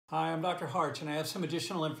Hi, I'm Dr. Harch, and I have some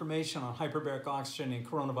additional information on hyperbaric oxygen and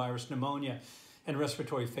coronavirus pneumonia and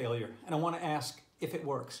respiratory failure. And I want to ask if it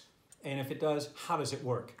works. And if it does, how does it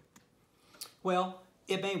work? Well,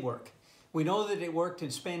 it may work. We know that it worked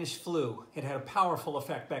in Spanish flu. It had a powerful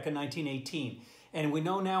effect back in 1918. And we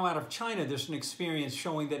know now out of China there's an experience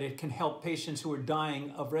showing that it can help patients who are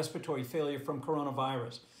dying of respiratory failure from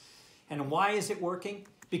coronavirus. And why is it working?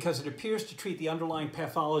 Because it appears to treat the underlying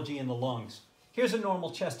pathology in the lungs. Here's a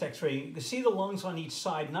normal chest x-ray. You can see the lungs on each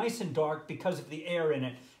side, nice and dark because of the air in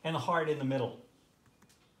it, and the heart in the middle.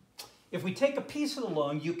 If we take a piece of the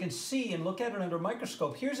lung, you can see and look at it under a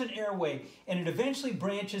microscope. Here's an airway, and it eventually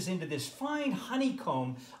branches into this fine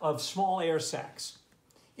honeycomb of small air sacs.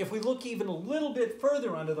 If we look even a little bit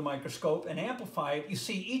further under the microscope and amplify it, you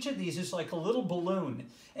see each of these is like a little balloon.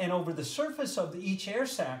 And over the surface of each air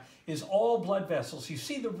sac is all blood vessels. You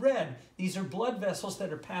see the red, these are blood vessels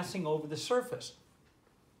that are passing over the surface.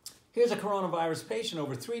 Here's a coronavirus patient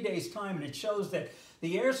over 3 days' time, and it shows that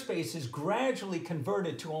the airspace is gradually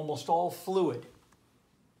converted to almost all fluid.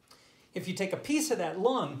 If you take a piece of that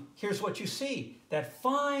lung, here's what you see. That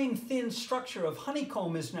fine, thin structure of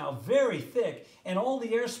honeycomb is now very thick, and all the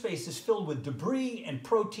airspace is filled with debris and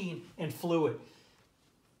protein and fluid.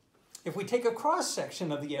 If we take a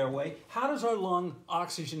cross-section of the airway, how does our lung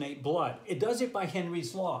oxygenate blood? It does it by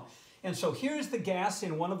Henry's law. And so here's the gas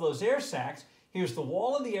in one of those air sacs. Here's the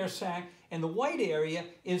wall of the air sac, and the white area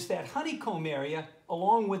is that honeycomb area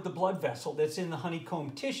along with the blood vessel that's in the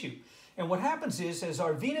honeycomb tissue. And what happens is, as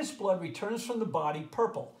our venous blood returns from the body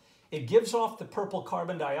purple, it gives off the purple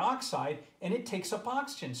carbon dioxide and it takes up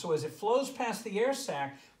oxygen. So as it flows past the air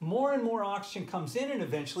sac, more and more oxygen comes in, and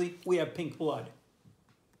eventually we have pink blood.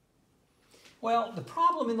 Well, the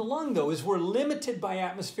problem in the lung, though, is we're limited by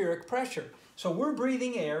atmospheric pressure. So we're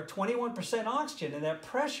breathing air, 21% oxygen, and that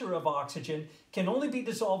pressure of oxygen can only be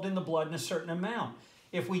dissolved in the blood in a certain amount.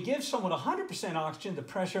 If we give someone 100% oxygen, the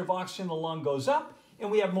pressure of oxygen in the lung goes up,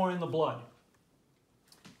 and we have more in the blood.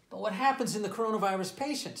 But what happens in the coronavirus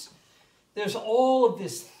patients? There's all of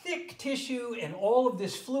this thick tissue and all of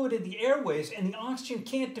this fluid in the airways, and the oxygen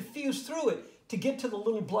can't diffuse through it to get to the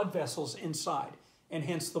little blood vessels inside, and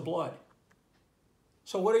hence the blood.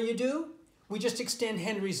 So what do? We just extend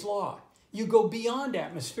Henry's law. You go beyond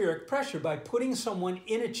atmospheric pressure by putting someone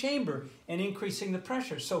in a chamber and increasing the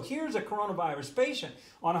pressure. So here's a coronavirus patient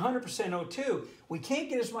on 100% O2. We can't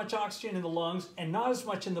get as much oxygen in the lungs and not as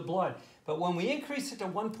much in the blood. But when we increase it to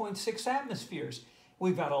 1.6 atmospheres,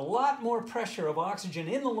 we've got a lot more pressure of oxygen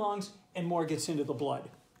in the lungs and more gets into the blood.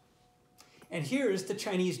 And here is the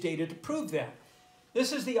Chinese data to prove that.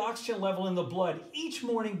 This is the oxygen level in the blood each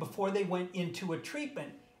morning before they went into a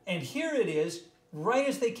treatment. And here it is right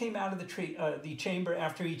as they came out of the chamber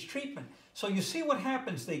after each treatment. So you see what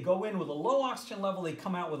happens. They go in with a low oxygen level, they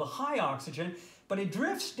come out with a high oxygen, but it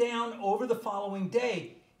drifts down over the following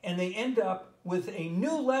day, and they end up with a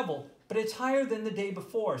new level, but it's higher than the day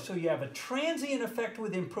before. So you have a transient effect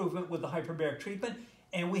with improvement with the hyperbaric treatment,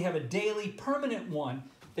 and we have a daily permanent one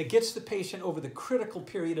that gets the patient over the critical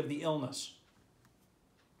period of the illness.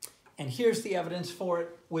 And here's the evidence for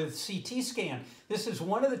it with CT scan. This is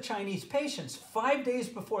one of the Chinese patients 5 days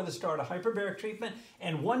before the start of hyperbaric treatment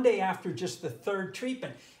and 1 day after just the third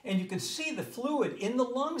treatment. And you can see the fluid in the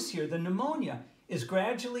lungs here, the pneumonia, is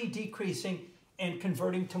gradually decreasing and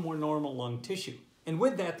converting to more normal lung tissue. And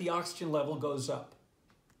with that, the oxygen level goes up.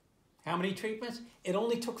 How many treatments? It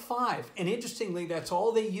only took 5. And interestingly, that's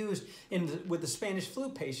all they used with the Spanish flu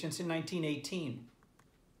patients in 1918.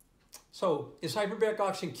 So, is hyperbaric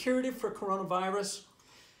oxygen curative for coronavirus?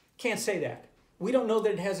 Can't say that. We don't know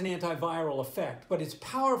that it has an antiviral effect, but it's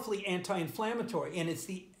powerfully anti-inflammatory, and it's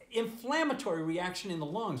the inflammatory reaction in the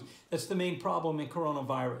lungs that's the main problem in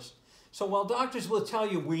coronavirus. So while doctors will tell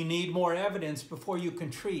you we need more evidence before you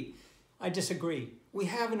can treat, I disagree. We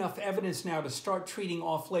have enough evidence now to start treating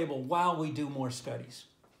off-label while we do more studies.